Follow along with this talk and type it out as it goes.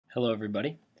Hello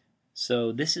everybody.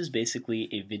 So this is basically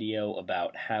a video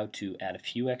about how to add a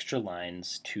few extra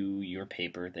lines to your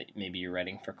paper that maybe you're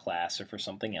writing for class or for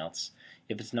something else.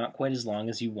 If it's not quite as long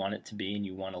as you want it to be and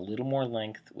you want a little more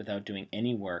length without doing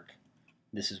any work,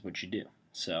 this is what you do.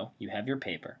 So you have your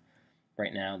paper.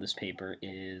 Right now this paper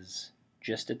is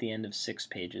just at the end of 6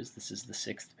 pages. This is the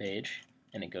 6th page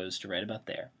and it goes to right about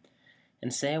there.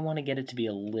 And say I want to get it to be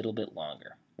a little bit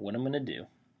longer. What I'm going to do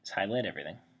is highlight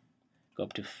everything. Go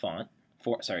up to Format,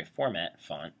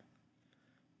 Font.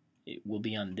 It will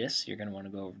be on this. You're going to want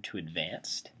to go over to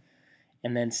Advanced.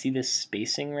 And then see this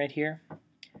spacing right here?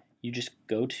 You just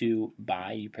go to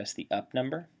By, you press the up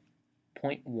number,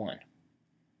 0.1.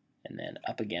 And then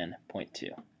up again,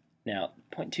 0.2. Now,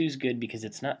 0.2 is good because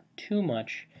it's not too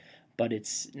much, but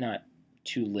it's not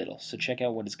too little. So check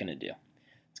out what it's going to do.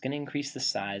 It's going to increase the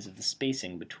size of the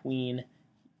spacing between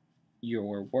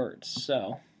your words.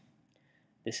 So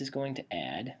this is going to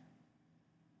add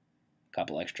a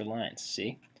couple extra lines,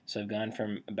 see? So I've gone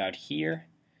from about here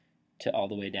to all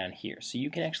the way down here. So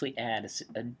you can actually add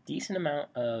a decent amount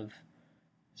of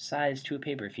size to a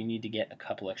paper if you need to get a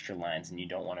couple extra lines and you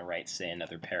don't want to write, say,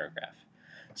 another paragraph.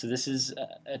 So this is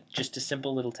just a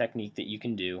simple little technique that you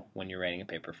can do when you're writing a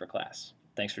paper for class.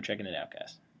 Thanks for checking it out,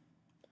 guys.